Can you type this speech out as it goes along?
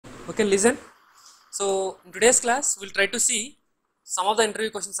Okay, listen. So in today's class we'll try to see some of the interview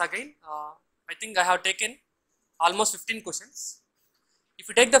questions again. I think I have taken almost 15 questions. If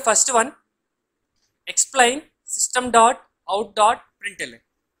you take the first one, explain System.out.println,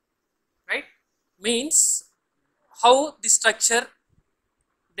 right? Means how the structure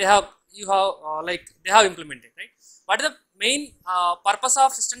they have they have implemented, right? What is the main purpose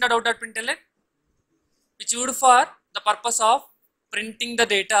of System.out.println? Which would for the purpose of printing the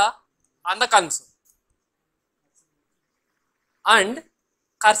data on the console, and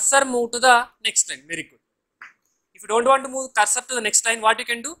cursor move to the next line. Very good. If you don't want to move cursor to the next line, what you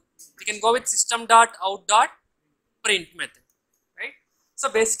can do? You can go with System.out.print method, right? So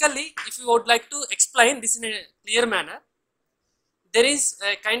basically, if you would like to explain this in a clear manner, there is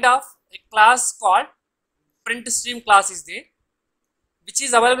a kind of a class called print stream class is there, which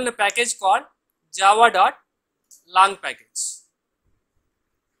is available in a package called Java.long package.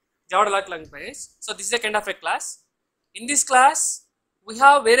 Java.long package. So this is a kind of a class. In this class, we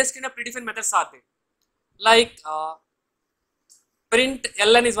have various kind of predefined methods are there. Like print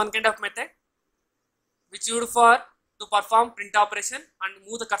ln is one kind of method, which used for to perform print operation and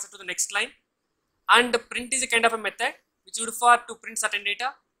move the cursor to the next line. And print is a kind of a method which used for to print certain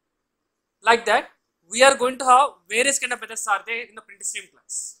data. Like that, we are going to have various kind of methods are there in the print stream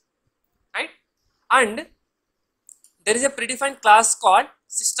class, right? And there is a predefined class called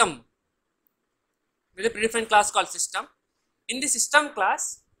system. There is a predefined class called system. In the system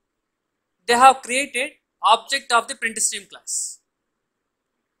class, they have created object of the print stream class.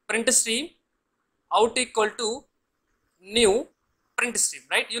 Print stream out equal to new print stream,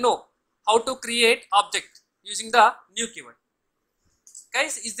 right? You know how to create object using the new keyword.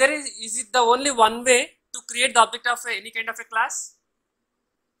 Guys, is it the only one way to create the object of any kind of a class?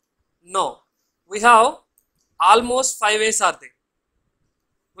 No, we have almost 5 ways are there.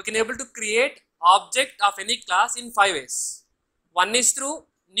 We can able to create object of any class in 5 ways. One is through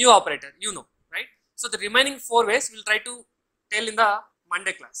new operator, you know, right? So the remaining 4 ways we'll try to tell in the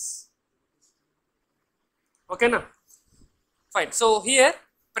Monday class. Okay, now fine. So here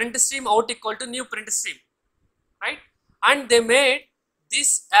print stream out equal to new print stream, right? And they made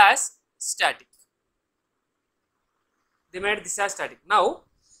this as static. They made this as static. Now,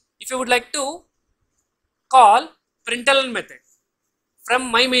 if you would like to call println method from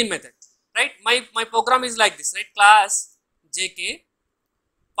my main method, right? My program is like this, right? Class jk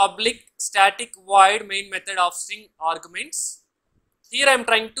public static void main method of string arguments. Here I am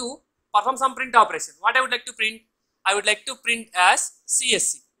trying to perform some print operation. What I would like to print? I would like to print as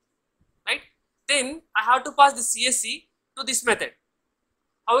CSC, right? Then I have to pass the CSC to this method.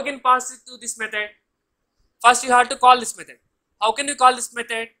 How we can pass it to this method? First you have to call this method. How can you call this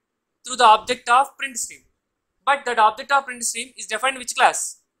method? Through the object of print stream. But that object of print stream is defined which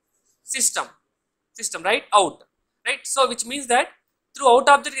class? System, right? Out, right? So which means that through out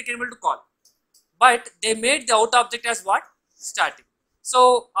object you can able to call. But they made the out object as what? Static.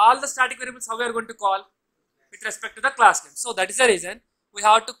 So all the static variables how we are going to call? With respect to the class name. So that is the reason we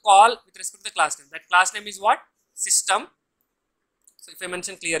have to call with respect to the class name. That class name is what? System. So if I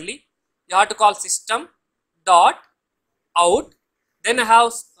mention clearly, you have to call system dot out. Then I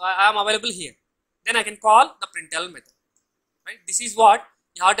am available here. Then I can call the println method. Right? This is what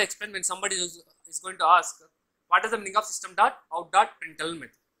you have to explain when somebody is going to ask what is the meaning of system.out.println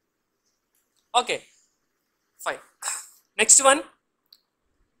method. Okay, fine. Next one.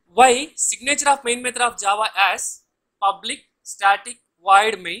 Why signature of main method of Java as public static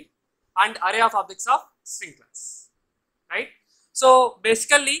void main and array of objects of string class, right? So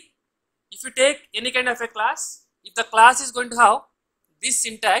basically, if you take any kind of a class, if the class is going to have this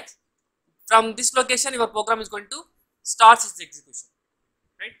syntax, from this location your program is going to start its execution,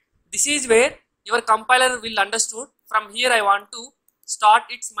 right? This is where your compiler will understood from here I want to start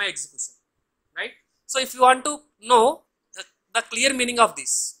my execution, right? So if you want to know the clear meaning of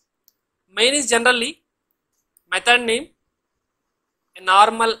this, main is generally method name, a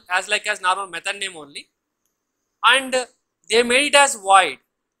normal as normal method name only, and they made it as void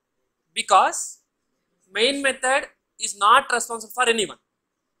because main method is not responsible for anyone.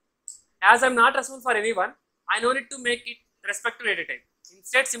 As I am not responsible for anyone, I no need to make it respect to data type.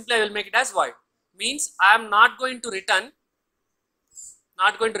 Instead, simply I will make it as void. Means I am not going to return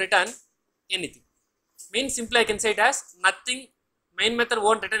anything. Means simply I can say it as nothing. Main method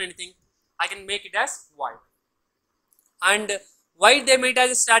won't return anything. I can make it as void. And why they made it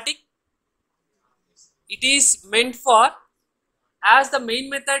as a static? It is meant for as the main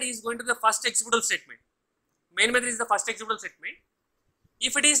method is going to be the first executable statement. Main method is the first executable statement.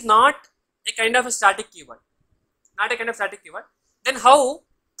 If it is not a kind of a static keyword, then how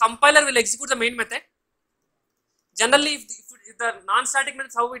compiler will execute the main method. Generally, if the non-static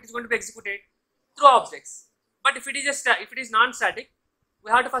method, how it is going to be executed? Through objects. But if it is non-static,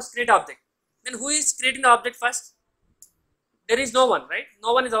 we have to first create object. Then who is creating the object first? There is no one, right?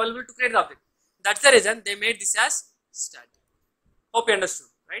 No one is available to create the object. That's the reason they made this as static. Hope you understood,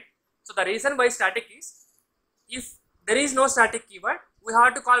 right? So the reason why static is, if there is no static keyword, we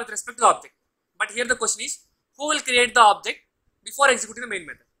have to call with respect to the object. But here the question is, who will create the object before executing the main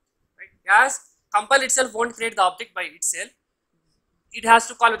method, right? As compile itself won't create the object by itself, it has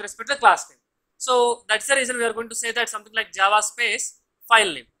to call with respect to the class name. So that's the reason we are going to say that something like Java space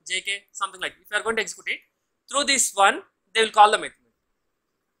file name, JK, something like, if you are going to execute it, through this one, they will call the method,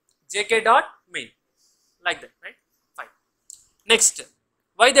 jk.main, like that, right? Fine. Next,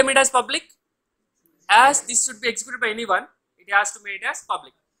 why they made as public? As this should be executed by anyone, it has to be made as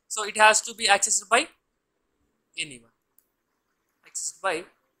public. So it has to be accessed by anyone.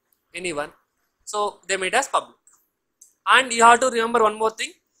 So they made as public. And you have to remember one more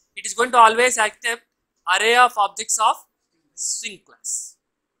thing. It is going to always accept array of objects of string class.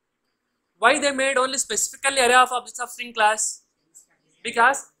 Why they made only specifically array of objects of string class?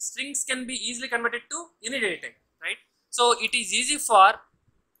 Because strings can be easily converted to any data type, right? So it is easy for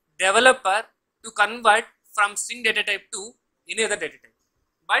developer to convert from string data type to any other data type.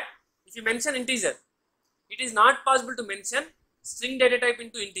 But if you mention integer, it is not possible to mention string data type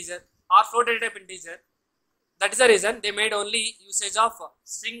into integer or float data type integer. That is the reason they made only usage of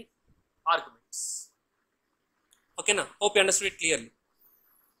string arguments. Okay, now hope you understood it clearly.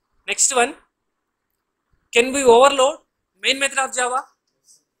 Next one, can we overload main method of Java?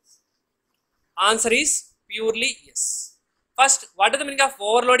 Answer is purely yes. First, what is the meaning of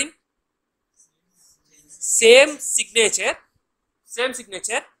overloading? Same signature,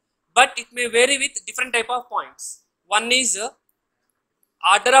 but it may vary with different type of points. One is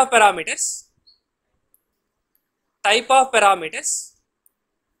order of parameters, type of parameters,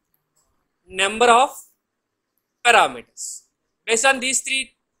 number of parameters. Based on these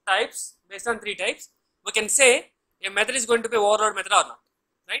three types, we can say a method is going to be overload method or not,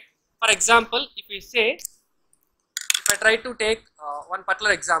 right? For example, if we say, if I try to take one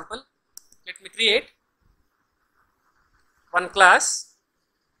particular example, let me create one class,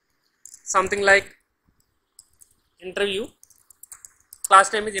 something like interview,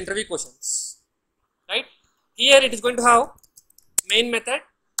 class name is interview questions, right? Here it is going to have main method,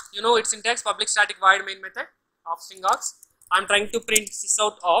 you know its syntax, public static void main method of string args. I am trying to print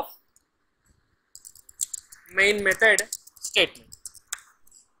sysout of main method statement,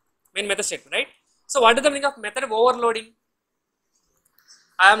 right? So what is the meaning of method overloading?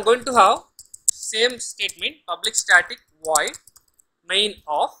 I am going to have same statement, public static void main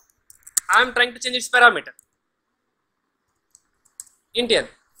of, I am trying to change its parameter, int n.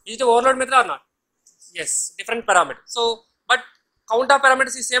 Is it a overload method or not? Yes, different parameter. So, but count of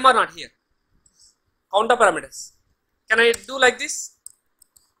parameters is same or not here? Count of parameters. Can I do like this?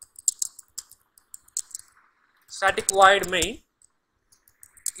 Static void main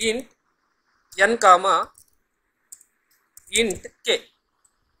int n comma int k.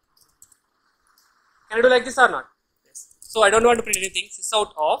 Can I do like this or not? Yes. So I don't want to print anything.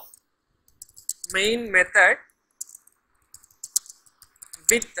 Sysout of main method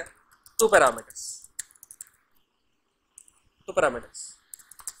with two parameters.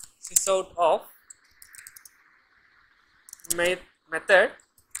 Sysout of method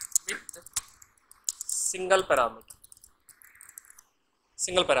with single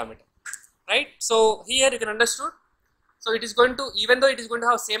parameter, right? So here you can understood. So it is going to, even though it is going to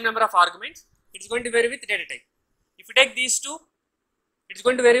have same number of arguments, it is going to vary with data type. If you take these two, it is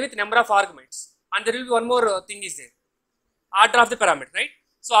going to vary with number of arguments, and there will be one more thing is there, order of the parameter, right?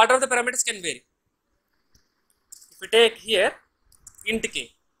 So order of the parameters can vary. If we take here int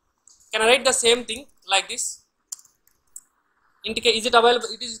k, can I write the same thing like this? Int k, is it available?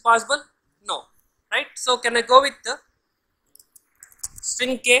 It is possible? No, right? So can I go with the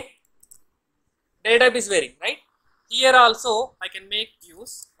string k? Data type is varying, right? Here also I can make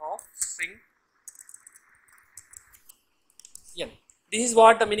use of string n. This is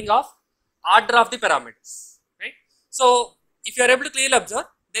what the meaning of order of the parameters, right? So if you are able to clearly observe,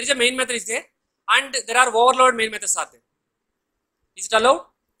 there is a main method is there, and there are overload main methods are there. Is it allowed?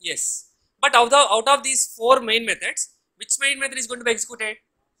 Yes. But out of these four main methods, which main method is going to be executed?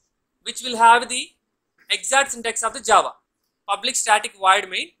 Which will have the exact syntax of the Java, public static void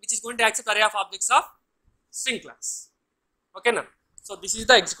main, which is going to accept array of objects of string class. Okay now. So this is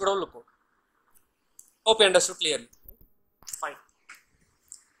the executable code. Hope you understood clearly. Fine.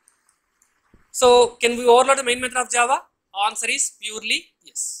 So can we overload the main method of Java? Answer is purely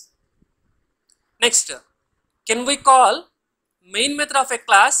yes. Next, can we call main method of a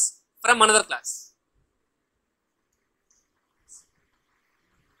class from another class?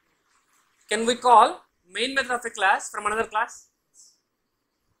 Can we call main method of a class from another class?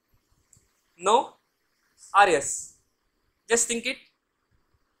 No or yes? Just think it.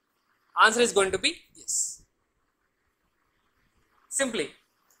 Answer is going to be yes. Simply.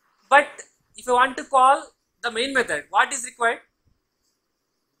 But if you want to call the main method, what is required?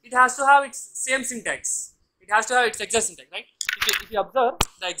 It has to have its same syntax. It has to have its exact syntax, right? If you observe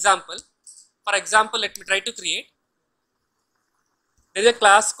the example, for example, let me try to create. There is a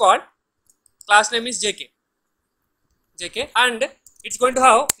class called, class name is JK, and it's going to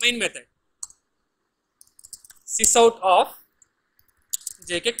have main method sysout of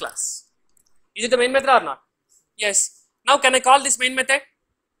JK class. Is it the main method or not? Yes. Now can I call this main method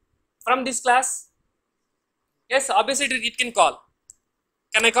from this class? Yes, obviously it can call.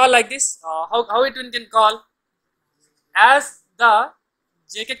 Can I call like this? How it can call? As the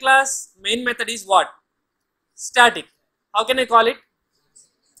JK class main method is what? Static. How can I call it?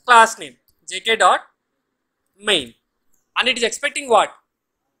 Class name JK dot main, and it is expecting what?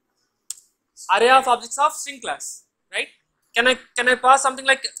 Array of objects of string class, right? Can I pass something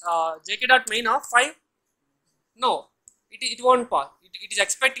like JK dot main of 5? No, it won't pass. It is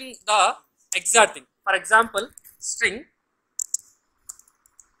expecting the exact thing. For example, string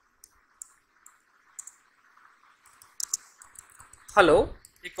hello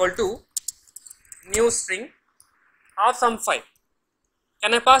equal to new string of some 5.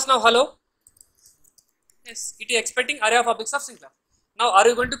 Can I pass now hello? Yes, it is expecting array of objects of string class. Now are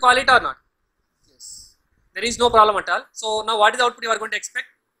you going to call it or not? Yes. There is no problem at all. So now what is the output you are going to expect?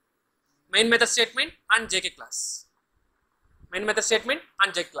 Main method statement and JK class. Main method statement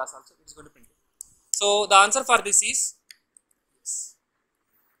and JK class also it is going to print it. So the answer for this is yes.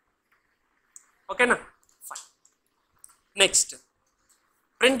 Okay na? Fine. Next,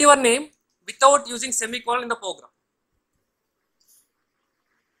 print your name without using semicolon in the program.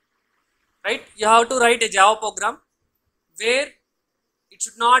 Right? You have to write a Java program where it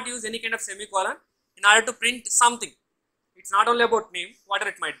should not use any kind of semicolon in order to print something. It's not only about name, whatever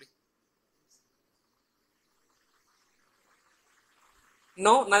it might be.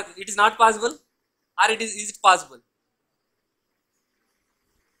 No, it is not possible, or is it possible?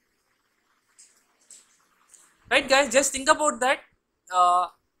 Right guys, just think about that.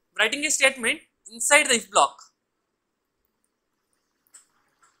 Writing a statement inside the if block.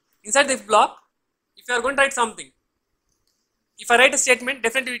 Inside the if block, if you are going to write something, if I write a statement,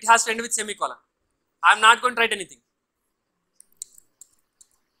 definitely it has to end with semicolon. I am not going to write anything.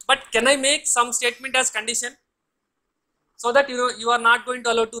 But can I make some statement as condition so that you are not going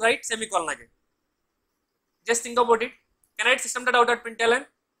to allow to write semicolon again? Just think about it. Can I write System.out.println?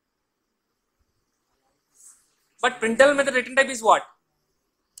 But println method return type is what?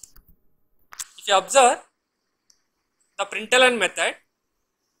 If you observe the println method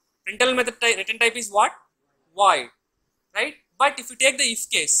return type is what? Void, right? But if you take the if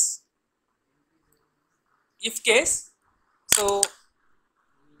case, so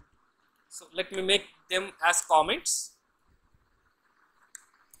let me make them as comments.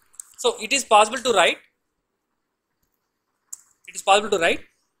 So it is possible to write. It is possible to write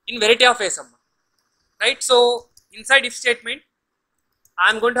in variety of ways, right? So inside if statement, I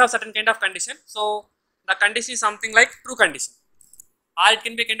am going to have certain kind of condition. So the condition is something like true condition, or it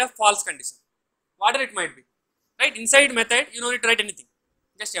can be a kind of false condition, whatever it might be, right? Inside method, you don't need to write anything,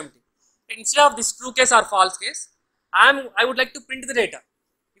 just empty. Instead of this true case or false case, I would like to print the data.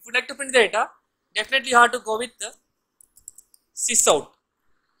 If you would like to print the data, definitely you have to go with the sysout,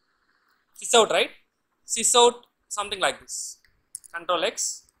 right? Sysout something like this. Control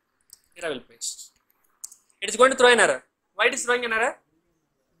X, here I will paste. It is going to throw an error. Why it is throwing an error?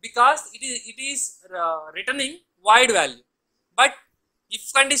 Because it is returning void value. But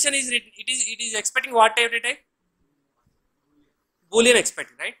if condition is written, it is expecting what type data? Boolean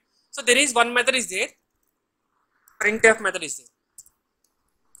expecting, right? So there is one method is there. Printf method is there.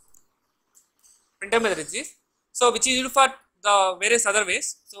 Printf method is this. So which is used for the various other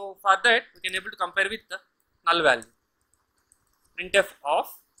ways. So for that we can able to compare with the null value. Printf of,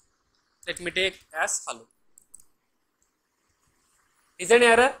 let me take as hello. Is there any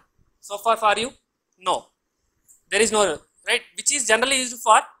error so far for you? No, there is no error, right? Which is generally used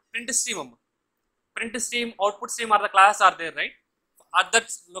for print stream. Print stream, output stream, or the class are there, right? At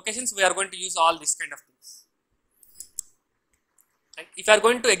that locations we are going to use all these kind of things. Right? If you are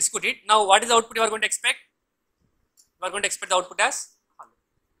going to execute it, now what is the output you are going to expect? You are going to expect the output as hello.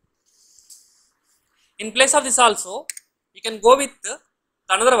 In place of this also, you can go with the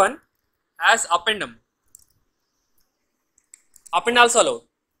another one as appendum. Append also allowed,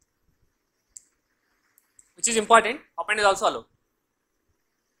 which is important. Append is also allowed.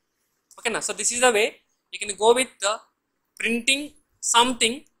 Okay, now so this is the way you can go with the printing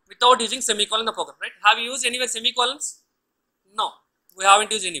something without using semicolon in the program, right? Have you used anywhere semicolons? No, we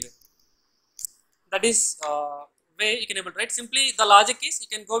haven't used anywhere. That is way you can able to write. Simply the logic is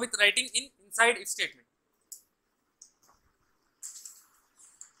you can go with writing inside if statement.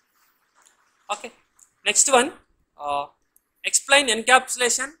 Okay, next one, explain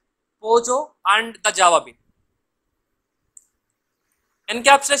encapsulation, POJO and the Java bin.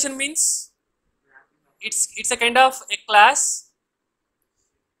 Encapsulation means it's a kind of a class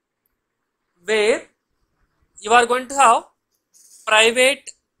where you are going to have private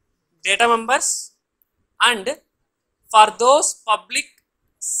data members and for those public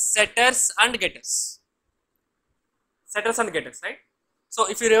setters and getters. Setters and getters, right? So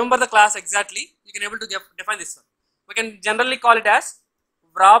if you remember the class exactly, you can able to define this one. We can generally call it as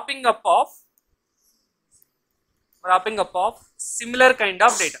wrapping up of similar kind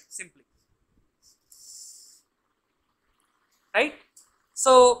of data, simply, right?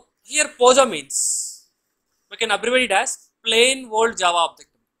 So here POJO means we can abbreviate it as plain old Java object.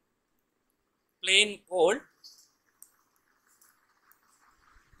 Plain old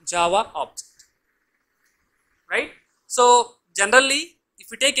Java object, right? So generally, if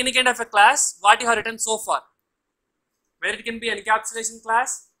you take any kind of a class, what you have written so far, whether it can be an encapsulation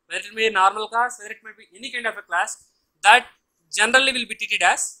class, whether it may be a normal class, whether it may be any kind of a class, that generally will be treated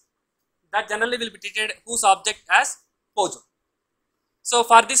whose object as POJO. So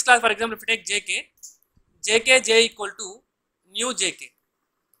for this class, for example, if you take JK J equal to new JK.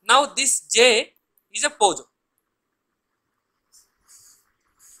 Now this J is a POJO,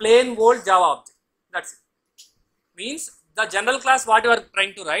 plain old Java object. That's it. Means the general class what you are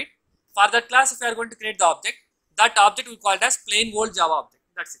trying to write, for that class if you are going to create the object, that object we call it as plain old Java object.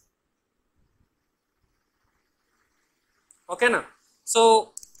 That's it. Okay, now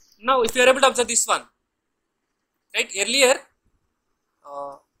so now if you are able to observe this one, right? Earlier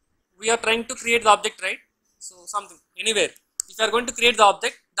we are trying to create the object, right? So something anywhere, if you are going to create the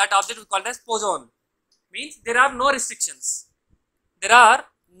object, that object we call it as POJO only. Means there are no restrictions. There are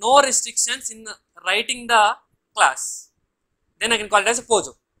no restrictions in writing the class. Then I can call it as a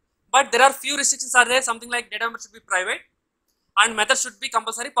POJO. But there are few restrictions are there, something like data member should be private and method should be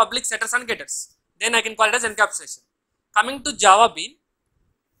compulsory public setters and getters. Then I can call it as encapsulation. Coming to Java bin,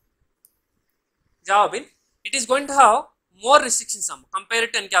 it is going to have more restrictions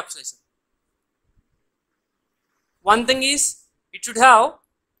compared to encapsulation. One thing is it should have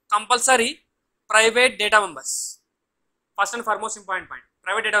compulsory private data members. First and foremost important point,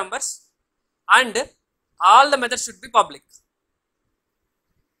 private data members, and all the methods should be public,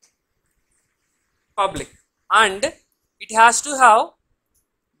 and it has to have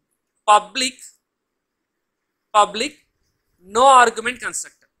public no argument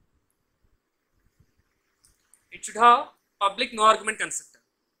constructor. It should have public no argument constructor,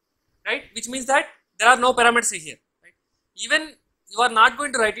 right? Which means that there are no parameters here, right? Even you are not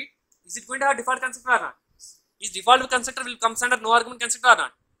going to write it, is it going to have default constructor or not? Is default constructor will comes under no argument constructor or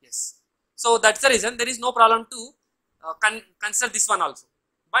not? Yes. So that's the reason there is no problem to consider this one also.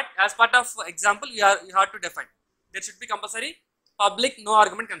 But as part of example, you have to define. There should be compulsory public no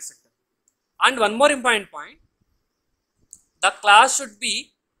argument constructor. And one more important point, the class should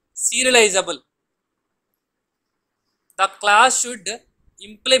be serializable. The class should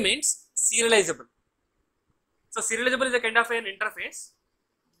implement serializable. So serializable is a kind of an interface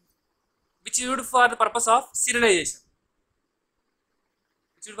which is used for the purpose of serialization.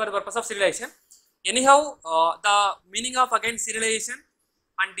 Anyhow, the meaning of again serialization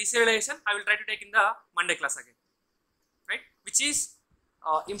and deserialization I will try to take in the Monday class again, right? Which is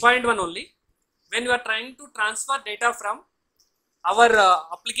important one only when you are trying to transfer data from our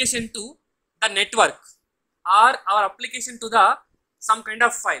application to the network or our application to the some kind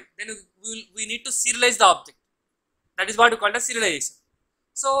of file. Then we need to serialize the object. That is what we call as serialization.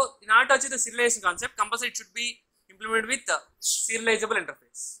 So in order to achieve the serialization concept, compulsory it should be implemented with the serializable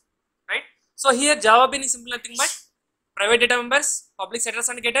interface, right? So here Java bin is simply nothing but private data members, public setters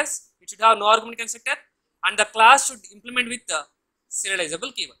and getters. It should have no argument constructor, and the class should implement with the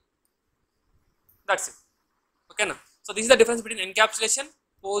serializable keyword. That's it. Okay, now so this is the difference between encapsulation,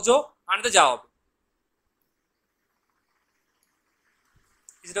 POJO, and the Java bin.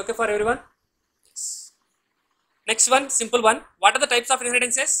 Is it okay for everyone? Yes. Next one, simple one. What are the types of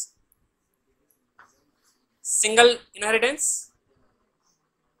inheritances? Single inheritance,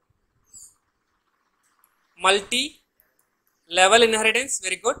 multi Level inheritance,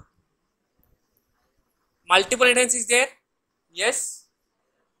 very good. Multiple inheritance is there, yes.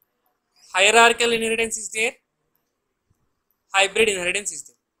 Hierarchical inheritance is there. Hybrid inheritance is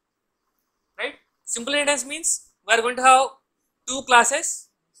there, right? Simple inheritance means we are going to have two classes.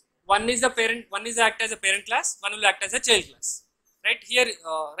 One is the parent, one is act as a parent class, one will act as a child class, right? Here,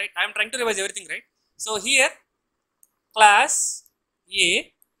 right, I am trying to revise everything, right? So here, class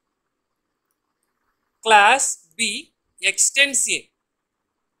A, class B extends A.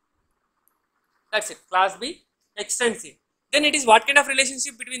 That's it. Class B extends A. Then it is what kind of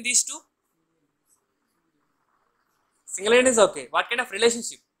relationship between these two? Single inheritance is okay. What kind of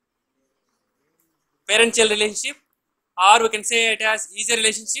relationship? Parent-child relationship, or we can say it as easier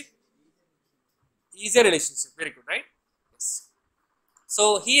relationship. Easier relationship. Very good, right? Yes.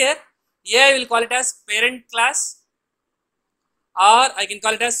 So here, A I will call it as parent class, or I can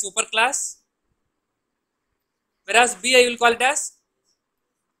call it as super class. Whereas B I will call it as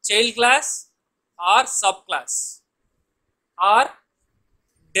child class or subclass or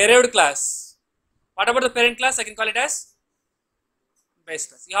derived class. What about the parent class? I can call it as base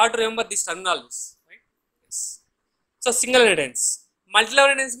class. You have to remember these terminologies, right? Yes. So single inheritance.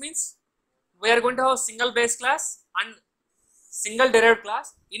 Multi-level inheritance means we are going to have single base class and single derived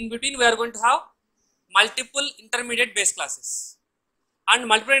class. In between, we are going to have multiple intermediate base classes. And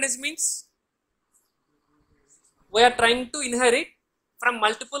multiple inheritance means we are trying to inherit from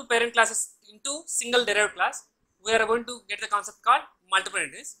multiple parent classes into single derived class. We are going to get the concept called multiple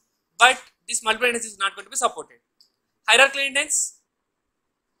inheritance, but this multiple inheritance is not going to be supported. Hierarchical inheritance,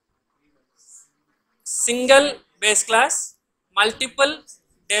 single base class, multiple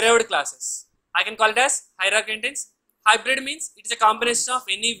derived classes. I can call it as hierarchical inheritance. Hybrid means it is a combination of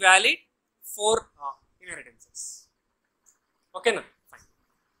any valid 4 inheritances. Okay, now fine.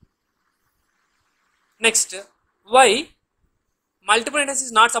 Next, why multiple inheritance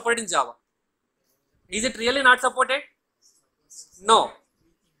is not supported in Java? Is it really not supported? No.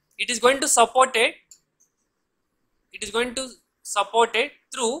 It is going to support it. It is going to support it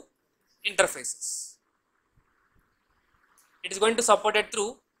through interfaces. It is going to support it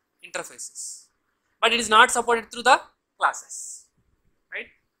through interfaces, but it is not supported through the classes, right?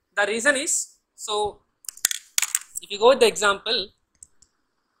 The reason is, so if you go with the example,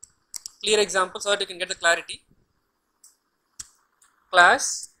 clear example, so that you can get the clarity.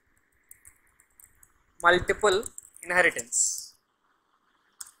 Class multiple inheritance,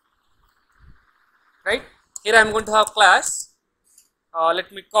 right? Here I am going to have class,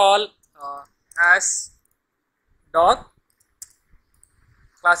 let me call as dog,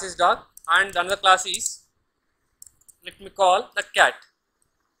 class is dog, and another class is, let me call the cat.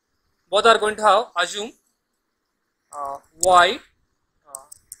 Both are going to have, assume void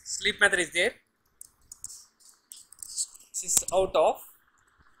sleep method is there. This is out of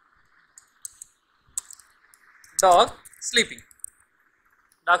dog sleeping,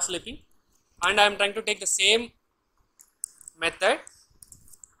 and I am trying to take the same method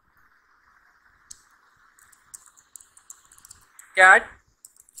cat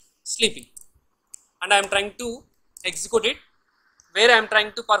sleeping, and I am trying to execute it where I am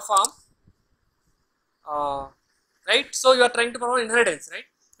trying to perform right. So you are trying to perform inheritance, right?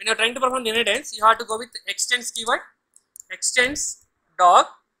 When you are trying to perform inheritance, you have to go with extends keyword, extends dog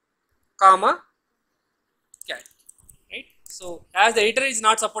comma cat, right? So as the editor is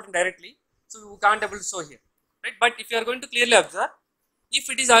not supporting directly, so you can't able to show here, right? But if you are going to clearly observe, if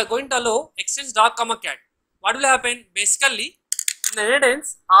it is going to allow extends dog comma cat, what will happen? Basically, in the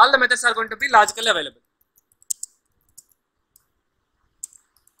inheritance, all the methods are going to be logically available.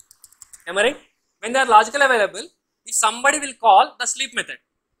 Am I right? When they are logically available, if somebody will call the sleep method,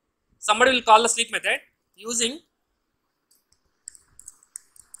 using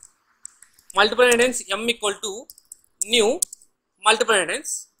multiple inheritance m equal to new multiple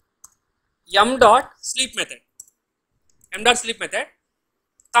inheritance m dot sleep method,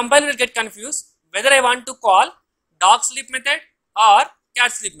 compiler will get confused whether I want to call dog sleep method or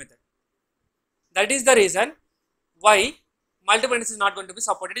cat sleep method. That is the reason why multiple inheritance is not going to be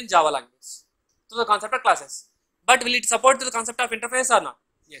supported in Java language to the concept of classes. But will it support to the concept of interface or not?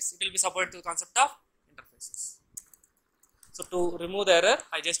 Yes, it will be supported to the concept of interfaces. So to remove the error,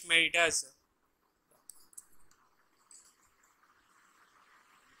 I just made it as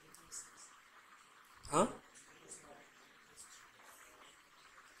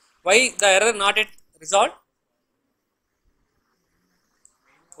why the error not yet resolved?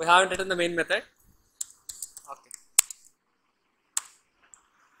 We haven't written the main method. Okay.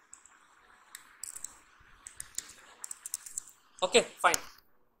 Okay, fine.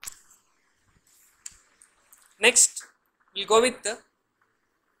 Next, we'll go with the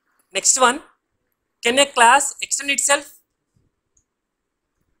next one. Can a class extend itself?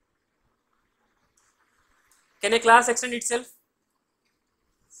 Can a class extend itself?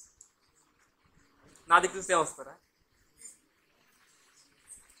 నా దిక్కు చూస్తే వస్తారా?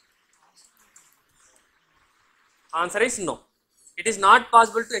 Answer is no. It is not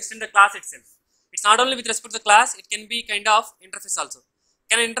possible to extend the class itself. It's not only with respect to the class, it can be kind of interface also.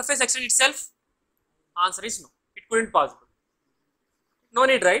 Can an interface extend itself? Answer is no. It couldn't possible. No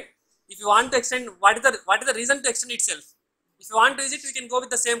need, right? If you want to extend, what is the reason to extend itself? If you want to use it, we can go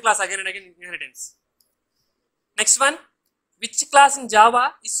with the same class again and again in inheritance. Next one, which class in Java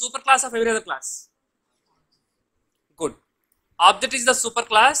is superclass of every other class? Good. Object is the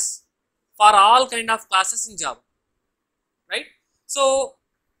superclass for all kind of classes in Java, right? So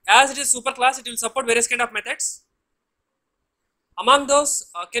as it is superclass, it will support various kind of methods. Among those,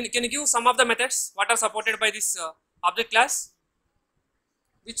 can you give some of the methods what are supported by this object class,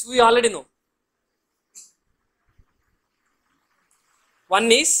 which we already know? One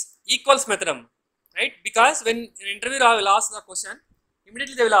is equals method, right? Because when an interviewer will ask the question,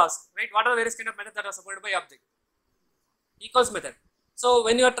 immediately they will ask, right, what are the various kind of methods that are supported by object? Equals method. So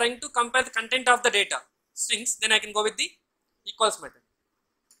when you are trying to compare the content of the data strings, then I can go with the equals method.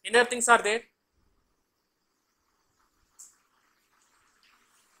 Any other things are there?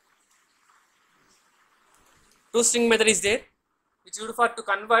 ToString method is there, which is used for to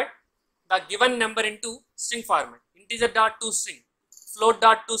convert the given number into string format. Integer.toString,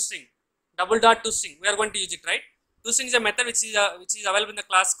 float.toString, double.toString. We are going to use it, right? ToString is a method which is available in the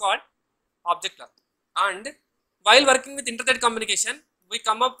class called object class. And while working with inter-thread communication, we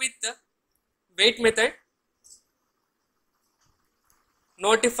come up with the wait method,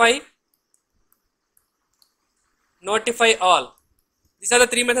 notify all. These are the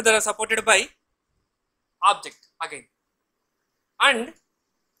three methods that are supported by object again. And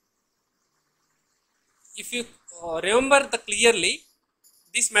if you remember clearly,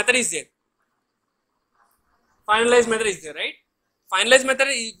 this method is there. Finalize method is there, right? Finalize method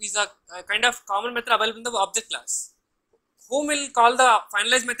is a kind of common method available in the object class. Whom will call the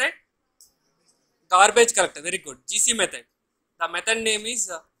finalize method? Garbage collector. Very good. GC method. The method name is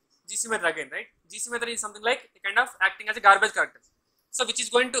GC method again, right? GC method is something like a kind of acting as a garbage collector. So which is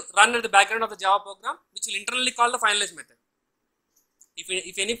going to run at the background of the Java program, which will internally call the finalize method.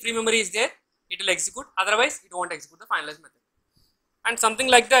 If any free memory is there, it will execute. Otherwise, it won't execute the finalize method. And something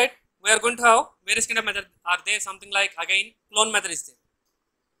like that, we are going to have various kind of methods are there. Something like again clone method is there.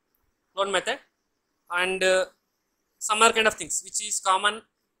 Clone method and some other kind of things which is common.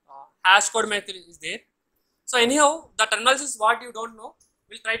 Hash code method is there. So anyhow, the terminology is what you don't know.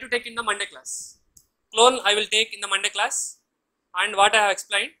 We'll try to take in the Monday class. Clone I will take in the Monday class, and what I have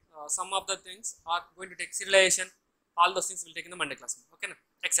explained, some of the things are going to take serialization. All those things will take in the Monday class. Okay, na?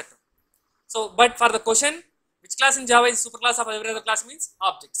 Etc. So, but for the question, which class in Java is superclass of every other class means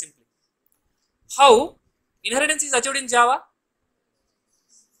object simply. How inheritance is achieved in Java?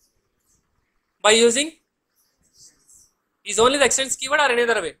 By using is only the extends keyword or any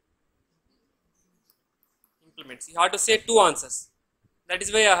other way? Implements. You have to say two answers. That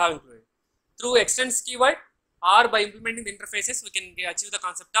is why I have included. Through extends keyword or by implementing the interfaces, we can achieve the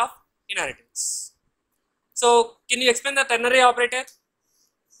concept of inheritance. So, can you explain the ternary operator,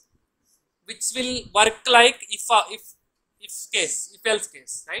 which will work like if else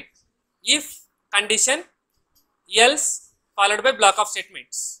case, right? If condition, else followed by block of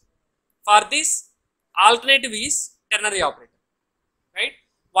statements. For this, alternative is ternary operator, right?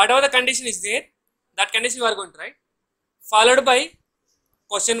 Whatever the condition is there, that condition you are going to write, followed by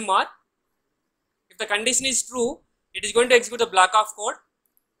question mark. If the condition is true, it is going to execute the block of code.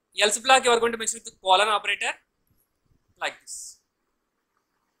 Else block you are going to mention with the colon operator like this,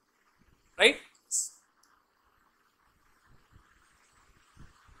 right?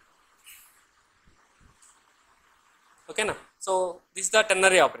 Okay, na? So this is the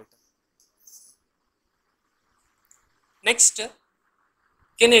ternary operator. Next,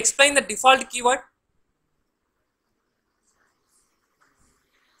 can you explain the default keyword?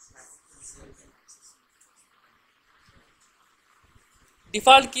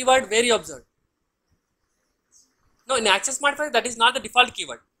 Default keyword, where you observed? No, in access modifier, that is not the default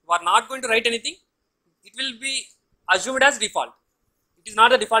keyword. You are not going to write anything. It will be assumed as default. It is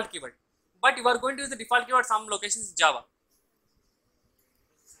not the default keyword. But you are going to use the default keyword some locations in Java.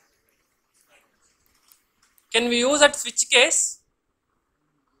 Can we use at switch case?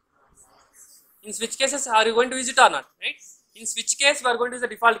 In switch cases, are you going to use it or not? Right? In switch case, we are going to use the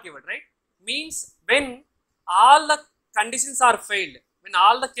default keyword, right? Means when all the conditions are failed, when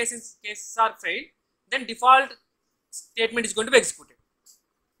all the cases are failed, then default statement is going to be executed.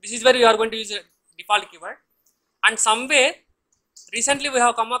 This is where you are going to use a default keyword. And somewhere recently we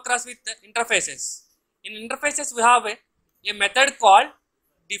have come across with the interfaces. In interfaces we have a method called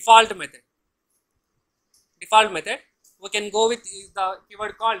default method. Default method. We can go with the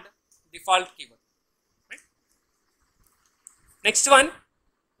keyword called default keyword. Right? Next one,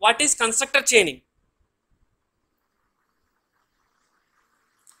 what is constructor chaining?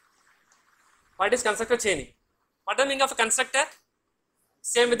 What is constructor chaining? What is the meaning of a constructor?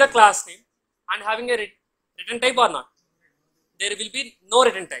 Same with the class name and having a return type or not? There will be no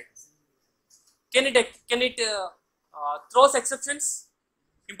return type. Can it throws exceptions?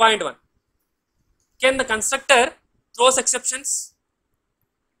 In point 1. Can the constructor throws exceptions?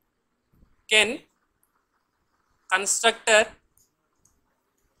 Can constructor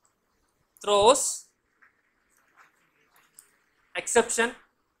throws exception?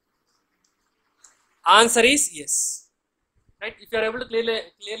 Answer is yes. Right? If you are able to clearly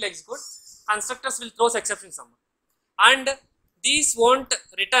execute, constructors will throw exceptions somewhere, and these won't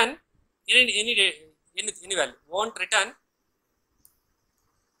return any value. Won't return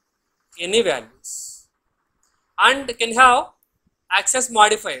any values, and can have access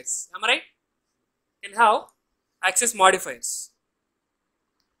modifiers. Am I right? Can have access modifiers.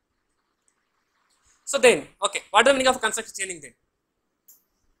 So then, okay, what is the meaning of constructor chaining then?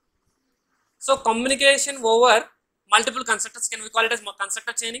 So communication over multiple constructors, can we call it as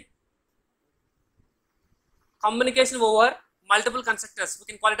constructor chaining? Communication over multiple constructors, we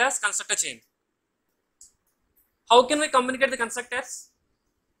can call it as constructor chain. How can we communicate the constructors?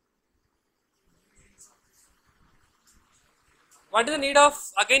 What is the need of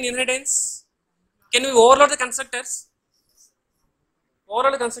again inheritance? Can we overload the constructors?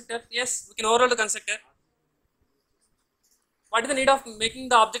 Overload the constructor? Yes, we can overload the constructor. What is the need of making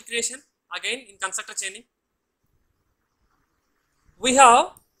the object creation? Again in constructor chaining, we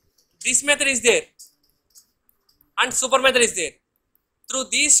have this method is there and super method is there. Through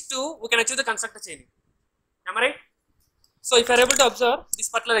these two we can achieve the constructor chaining. Am I right? So if you are able to observe this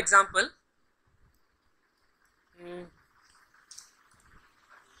particular example,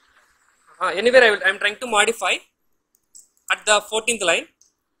 anywhere I am trying to modify at the 14th line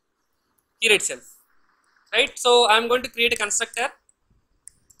here itself, right? So I am going to create a constructor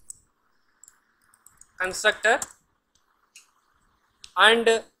and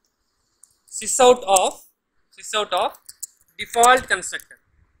sys out of default constructor.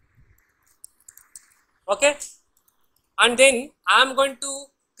 Okay, and then I am going to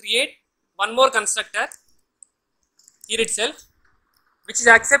create one more constructor here itself, which is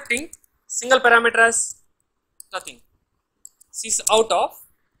accepting single parameter as nothing. Sys out of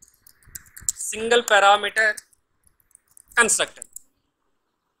single parameter constructor.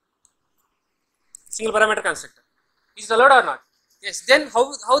 Single parameter constructor. Is it allowed or not? Yes. Then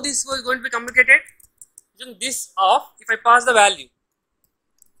how this was going to be communicated? Using this of, if I pass the value,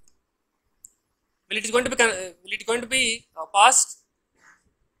 will it going to be passed?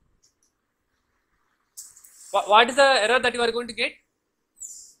 What is the error that you are going to get?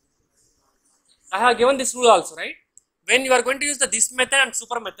 I have given this rule also, right? When you are going to use the this method and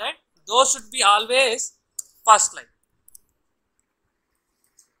super method, those should be always first line.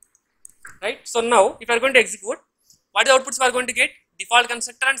 Right? So now if you are going to execute, what are the outputs we are going to get? Default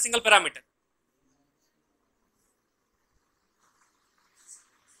constructor and single parameter.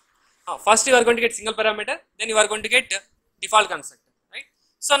 First you are going to get single parameter, then you are going to get default constructor, right?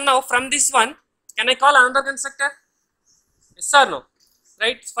 So now from this one, can I call another constructor? Yes or no?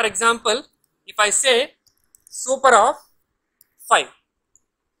 Right? For example, if I say super of 5,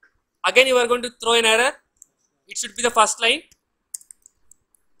 again you are going to throw an error. It should be the first line.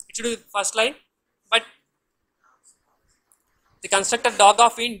 It should be the first line, but the constructor dog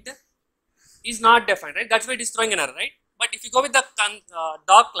of int is not defined, right? That's why it is throwing an error, right? But if you go with the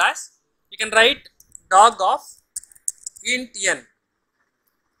dog class, you can write dog of int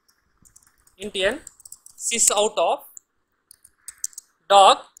n, sys out of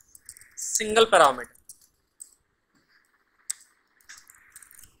dog single parameter.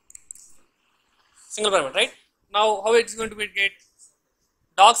 Single parameter, right? Now how it is going to be get?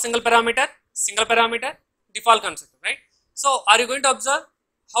 Dog single parameter, default constructor, right? So are you going to observe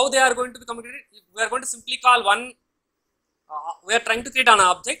how they are going to be communicated? We are going to simply call one, we are trying to create an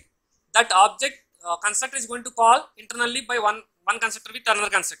object. That object constructor is going to call internally by one constructor with another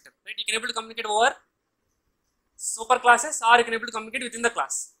constructor, right? You can able to communicate over super classes, or you can able to communicate within the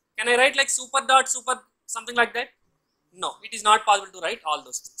class. Can I write like super dot super something like that? No, it is not possible to write all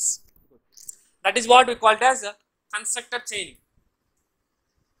those things. That is what we call it as a constructor chaining.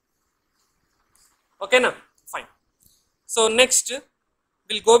 Okay, now fine. So next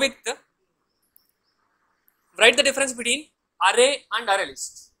we'll go with write the difference between array and array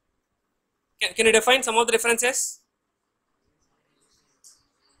list. Can you define some of the differences?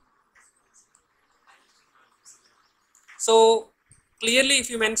 So clearly, if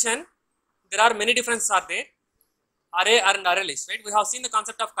you mention, there are many differences are there, array and array list, right? We have seen the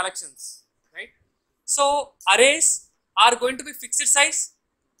concept of collections, right? So arrays are going to be fixed size.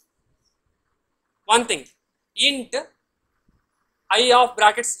 One thing, int I of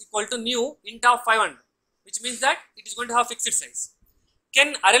brackets equal to new int of 500, which means that it is going to have fixed size.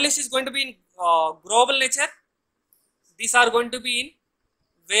 Can array list is going to be in global nature? These are going to be in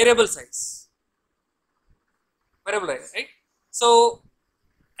variable size. Variable size, right? So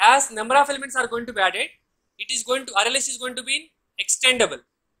as number of elements are going to be added, it is going to array list is going to be in extendable.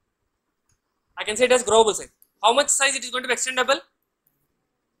 I can say it as global size. How much size it is going to be extendable?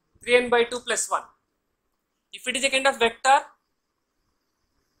 3n by 2 plus 1. If it is a kind of vector,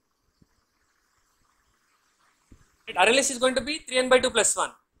 array list is going to be 3n by 2 plus 1.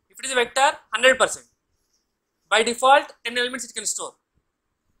 If it is a vector, 100%. By default, 10 elements it can store.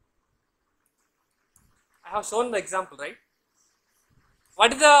 I have shown the example, right?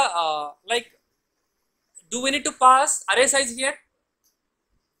 What is the do we need to pass array size here?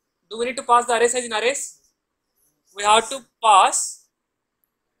 Do we need to pass the array size in arrays? We have to pass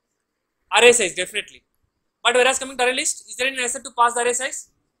array size definitely. But whereas coming to array list, is there any necessity to pass the array size?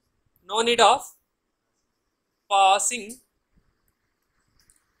 No need of passing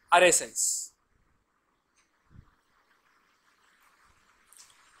array size.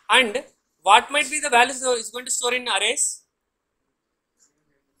 And what might be the values is going to store in arrays?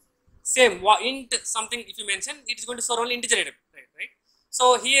 Same, int something if you mention, it is going to store only integer data, right?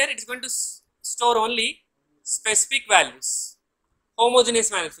 So here it is going to store only specific values, homogeneous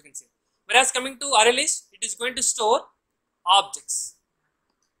values you can say. Whereas coming to array list, it is going to store objects.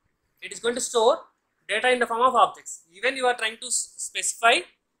 It is going to store data in the form of objects. Even you are trying to specify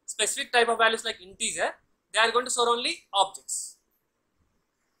specific type of values like integer, they are going to store only objects.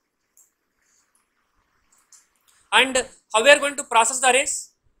 And how we are going to process the arrays?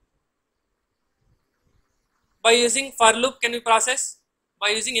 By using for loop can we process? By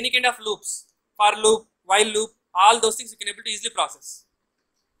using any kind of loops, for loop, while loop, all those things you can able to easily process.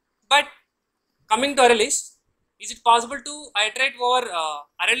 But coming to array list, is it possible to iterate over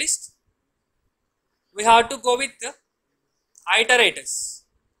array list? We have to go with iterators.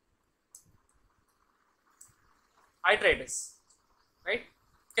 Iterators, right?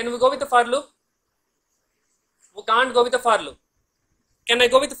 Can we go with the for loop? We can't go with the for loop. Can I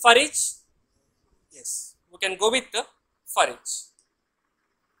go with for each? Yes, we can go with the for each.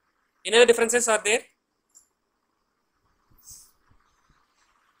 Any other differences are there?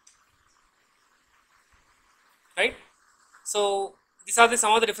 Right? So these are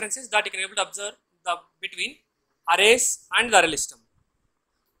some of the differences that you can able to observe between arrays and the array system.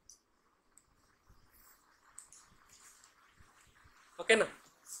 Okay, now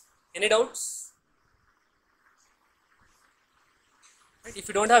any doubts? Right, if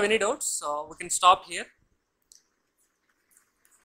you don't have any doubts, we can stop here.